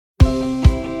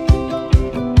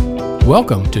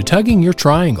Welcome to Tugging Your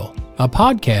Triangle, a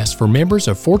podcast for members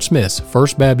of Fort Smith's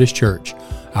First Baptist Church.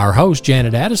 Our host,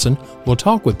 Janet Addison, will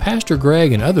talk with Pastor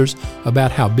Greg and others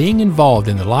about how being involved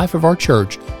in the life of our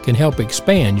church can help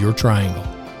expand your triangle.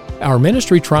 Our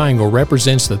ministry triangle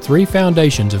represents the three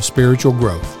foundations of spiritual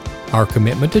growth: our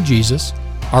commitment to Jesus,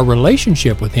 our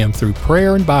relationship with Him through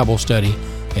prayer and Bible study,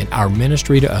 and our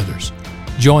ministry to others.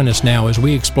 Join us now as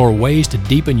we explore ways to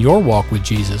deepen your walk with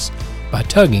Jesus by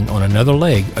tugging on another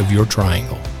leg of your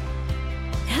triangle.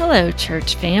 Hello,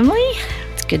 church family.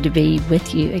 It's good to be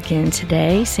with you again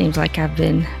today. Seems like I've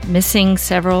been missing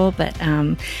several, but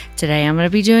today I'm going to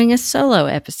be doing a solo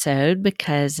episode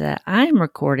because I'm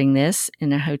recording this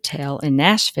in a hotel in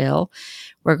Nashville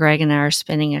where Greg and I are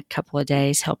spending a couple of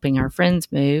days helping our friends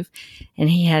move, and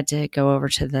he had to go over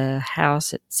to the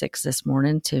house at 6 this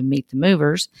morning to meet the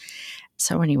movers.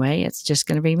 So anyway, it's just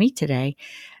going to be me today.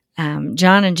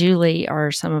 John and Julie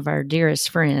are some of our dearest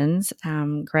friends.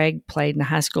 Greg played in the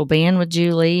high school band with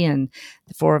Julie, and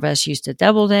the four of us used to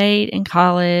double date in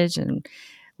college, and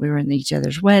we were in each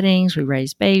other's weddings. We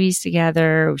raised babies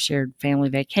together. We shared family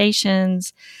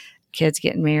vacations, kids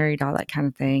getting married, all that kind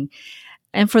of thing.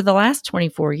 And for the last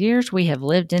 24 years, we have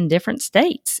lived in different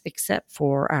states, except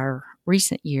for our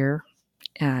recent year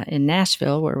in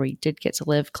Nashville, where we did get to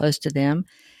live close to them.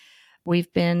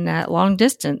 We've been long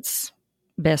distance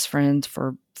best friends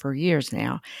for years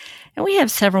now. And we have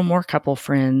several more couple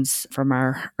friends from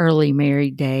our early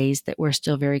married days that we're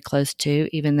still very close to,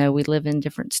 even though we live in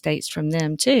different states from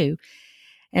them too.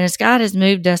 And as God has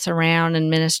moved us around in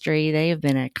ministry, they have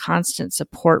been a constant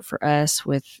support for us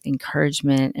with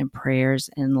encouragement and prayers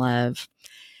and love.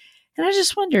 And I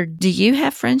just wondered, do you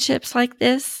have friendships like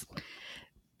this?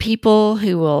 People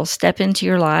who will step into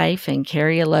your life and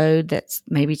carry a load that's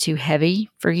maybe too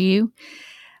heavy for you?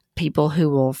 People who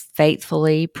will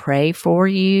faithfully pray for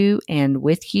you and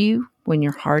with you when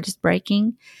your heart is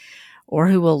breaking, or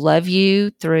who will love you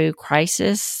through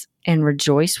crisis and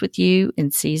rejoice with you in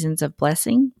seasons of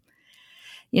blessing.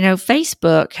 You know,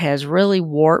 Facebook has really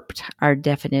warped our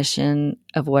definition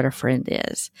of what a friend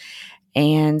is.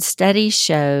 And studies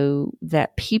show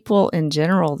that people in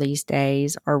general these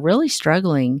days are really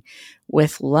struggling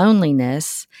with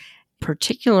loneliness,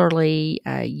 particularly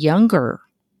younger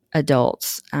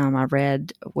adults. I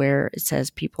read where it says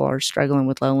people are struggling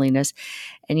with loneliness.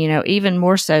 And, you know, even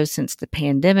more so since the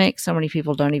pandemic, so many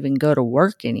people don't even go to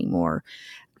work anymore.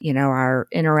 You know, our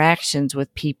interactions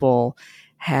with people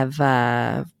have,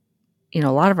 a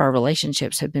lot of our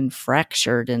relationships have been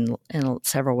fractured in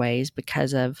several ways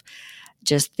because of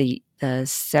just the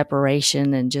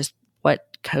separation and just what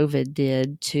COVID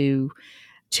did to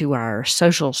our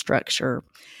social structure.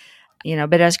 You know,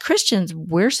 but as Christians,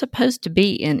 we're supposed to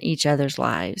be in each other's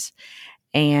lives.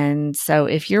 And so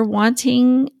if you're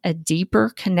wanting a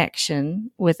deeper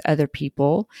connection with other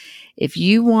people, if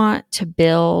you want to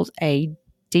build a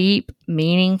deep,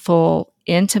 meaningful,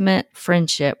 intimate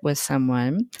friendship with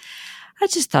someone, I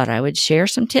just thought I would share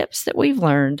some tips that we've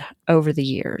learned over the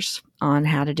years on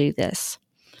how to do this.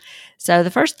 So the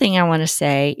first thing I want to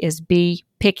say is be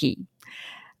picky.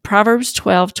 Proverbs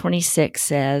 12:26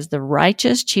 says, "The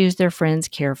righteous choose their friends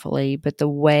carefully, but the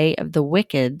way of the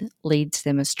wicked leads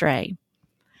them astray."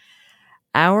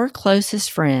 Our closest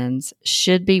friends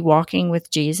should be walking with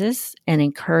Jesus and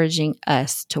encouraging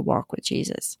us to walk with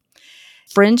Jesus.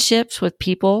 Friendships with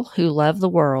people who love the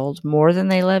world more than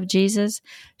they love Jesus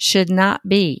should not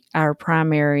be our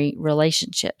primary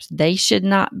relationships. They should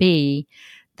not be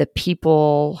the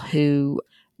people who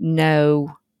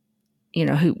know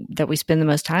that we spend the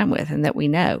most time with and that we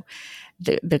know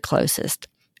the closest.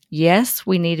 Yes,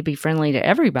 we need to be friendly to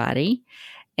everybody.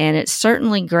 And it's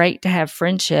certainly great to have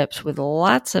friendships with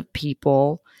lots of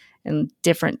people and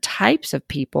different types of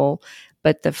people.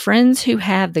 But the friends who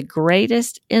have the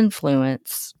greatest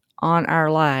influence on our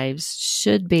lives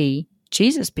should be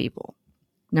Jesus people.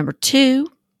 Number 2,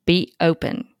 be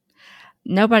open.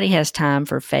 Nobody has time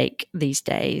for fake these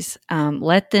days.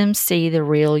 Let them see the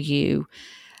real you.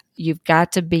 You've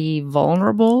got to be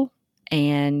vulnerable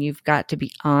and you've got to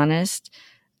be honest,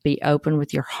 be open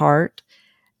with your heart,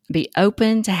 be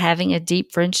open to having a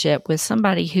deep friendship with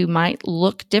somebody who might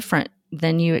look different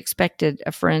than you expected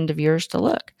a friend of yours to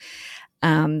look.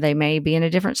 They may be in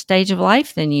a different stage of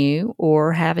life than you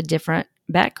or have a different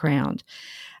background.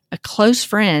 A close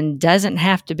friend doesn't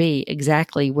have to be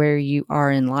exactly where you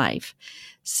are in life.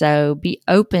 So be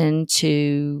open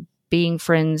to being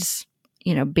friends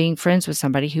with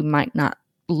somebody who might not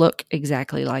look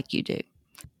exactly like you do.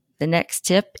 The next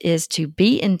tip is to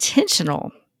be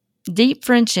intentional. Deep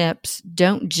friendships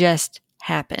don't just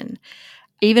happen.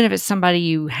 Even if it's somebody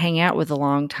you hang out with a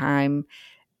long time,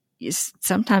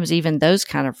 sometimes even those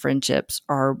kind of friendships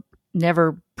are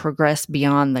never progress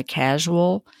beyond the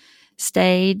casual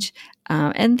stage.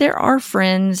 And there are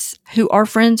friends who are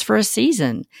friends for a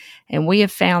season. And we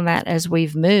have found that as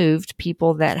we've moved,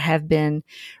 people that have been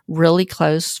really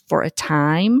close for a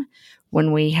time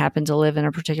when we happen to live in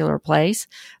a particular place,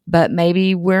 but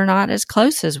maybe we're not as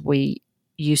close as we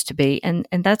used to be. And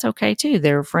that's okay too.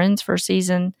 They're friends for a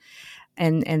season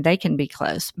and they can be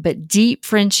close. But deep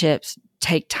friendships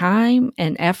take time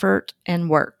and effort and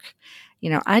work.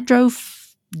 I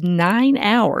drove 9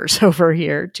 hours over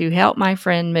here to help my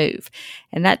friend move.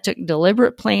 And that took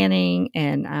deliberate planning.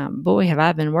 And boy, have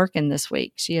I been working this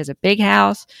week. She has a big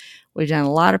house. We've done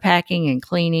a lot of packing and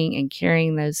cleaning and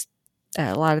carrying those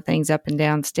a lot of things up and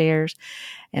down stairs.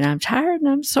 And I'm tired and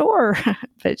I'm sore,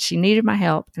 but she needed my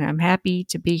help and I'm happy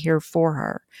to be here for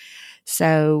her.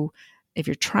 So if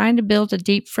you're trying to build a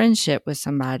deep friendship with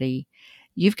somebody,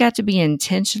 you've got to be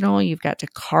intentional. You've got to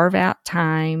carve out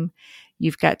time.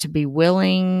 You've got to be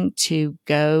willing to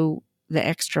go the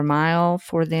extra mile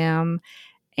for them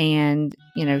and,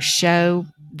 show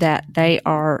that they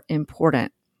are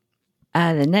important.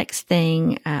 The next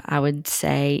thing I would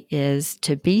say is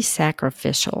to be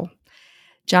sacrificial.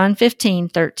 John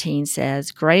 15:13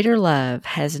 says, "Greater love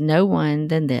has no one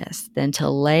than this, than to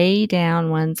lay down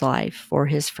one's life for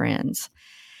his friends."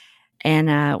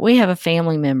 And we have a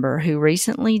family member who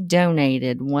recently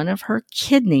donated one of her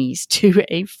kidneys to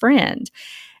a friend.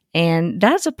 And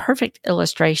that's a perfect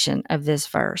illustration of this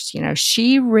verse.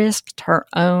 She risked her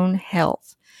own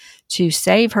health to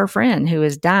save her friend who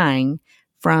is dying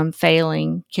from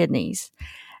failing kidneys.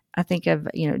 I think of,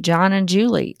 John and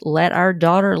Julie let our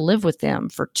daughter live with them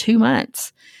for 2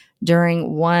 months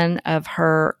during one of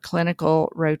her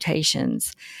clinical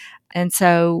rotations. And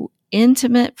so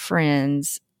intimate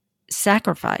friends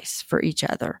sacrifice for each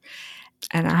other.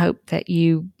 And I hope that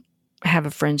you have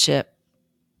a friendship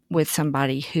with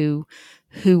somebody who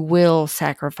will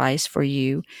sacrifice for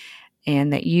you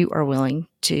and that you are willing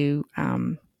to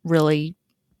really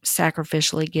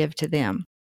sacrificially give to them.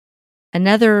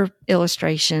 Another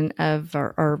illustration of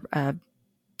or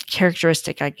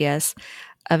characteristic, I guess,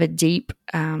 of a deep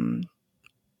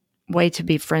way to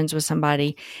be friends with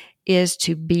somebody is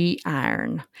to be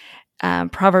iron.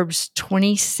 Proverbs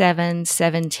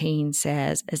 27:17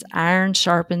 says, "As iron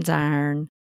sharpens iron,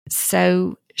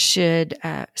 so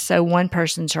one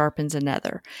person sharpens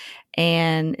another."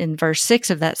 And in verse 6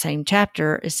 of that same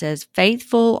chapter, it says,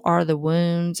 "Faithful are the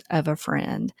wounds of a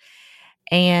friend."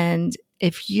 And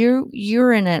if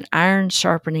you're in an iron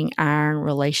sharpening iron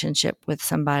relationship with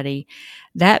somebody,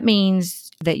 that means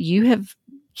that you have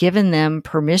given them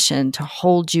permission to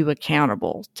hold you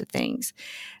accountable to things,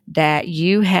 that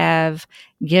you have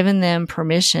given them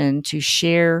permission to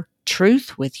share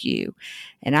truth with you.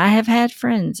 And I have had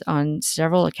friends on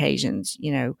several occasions,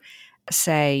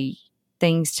 say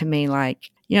things to me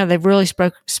like, they've really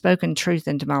spoken truth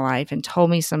into my life and told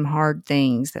me some hard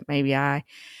things that maybe I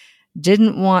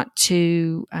didn't want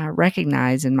to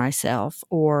recognize in myself,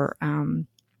 or,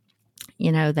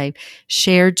 they've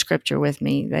shared scripture with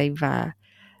me. They've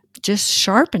just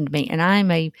sharpened me. And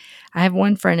I have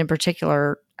one friend in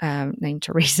particular named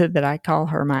Teresa that I call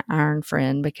her my iron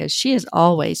friend, because she is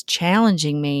always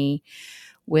challenging me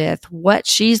with what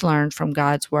she's learned from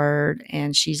God's word.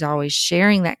 And she's always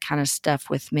sharing that kind of stuff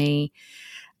with me.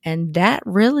 And that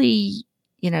really,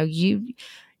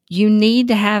 you need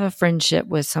to have a friendship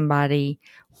with somebody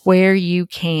where you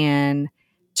can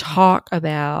talk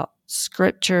about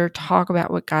scripture, talk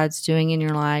about what God's doing in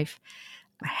your life,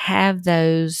 have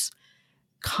those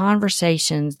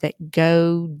conversations that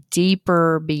go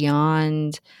deeper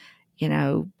beyond,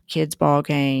 kids' ball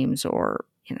games or,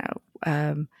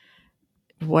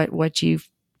 what you've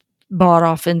bought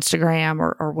off Instagram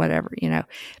or whatever,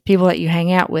 people that you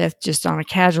hang out with just on a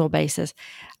casual basis.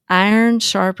 Iron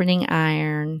sharpening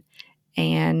iron,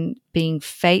 and being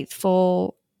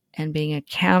faithful and being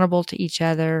accountable to each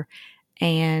other,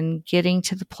 and getting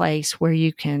to the place where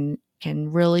you can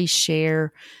really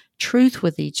share truth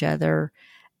with each other,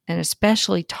 and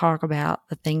especially talk about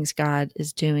the things God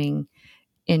is doing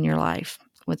in your life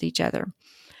with each other.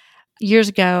 Years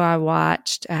ago, I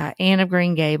watched Anne of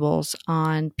Green Gables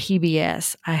on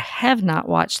PBS. I have not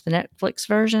watched the Netflix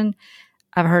version.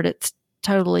 I've heard it's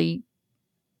totally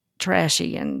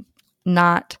trashy and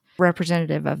not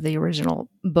representative of the original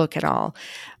book at all.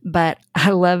 But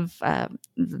I love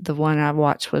the one I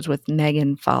watched was with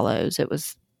Megan Follows.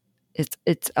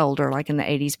 It's older, like in the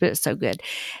 80s, but it's so good.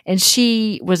 And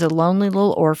she was a lonely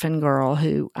little orphan girl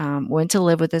who went to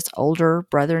live with this older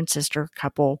brother and sister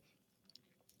couple.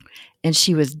 and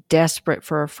she was desperate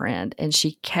for a friend. And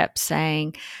she kept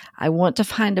saying, I want to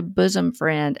find a bosom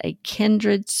friend, a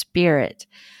kindred spirit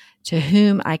to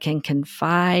whom I can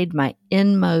confide my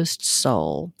inmost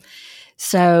soul.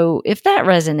 So if that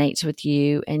resonates with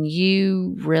you and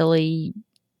you really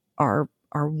are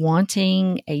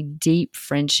wanting a deep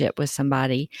friendship with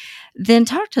somebody, then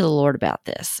talk to the Lord about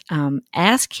this.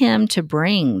 Ask Him to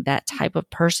bring that type of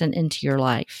person into your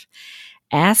life.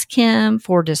 Ask Him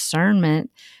for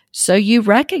discernment so you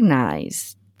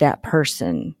recognize that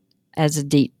person as a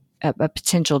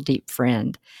potential deep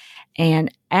friend, and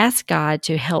ask God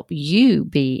to help you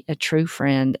be a true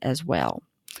friend as well.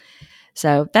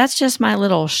 So that's just my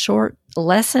little short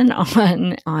lesson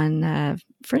on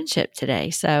friendship today.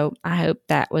 So I hope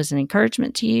that was an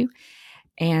encouragement to you.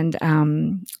 And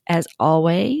as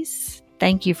always,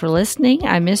 thank you for listening.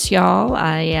 I miss y'all.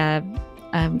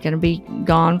 I'm going to be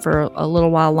gone for a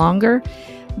little while longer,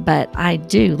 but I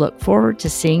do look forward to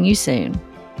seeing you soon.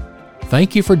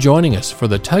 Thank you for joining us for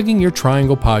the Tugging Your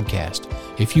Triangle podcast.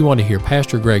 If you want to hear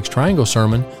Pastor Greg's Triangle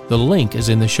sermon, the link is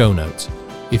in the show notes.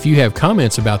 If you have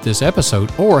comments about this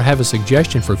episode or have a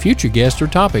suggestion for future guests or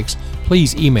topics,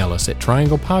 please email us at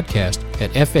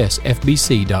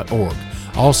trianglepodcast@fsfbc.org.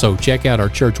 Also, check out our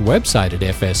church website at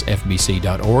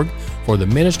fsfbc.org for the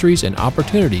ministries and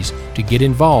opportunities to get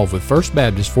involved with First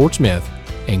Baptist Fort Smith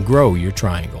and grow your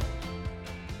triangle.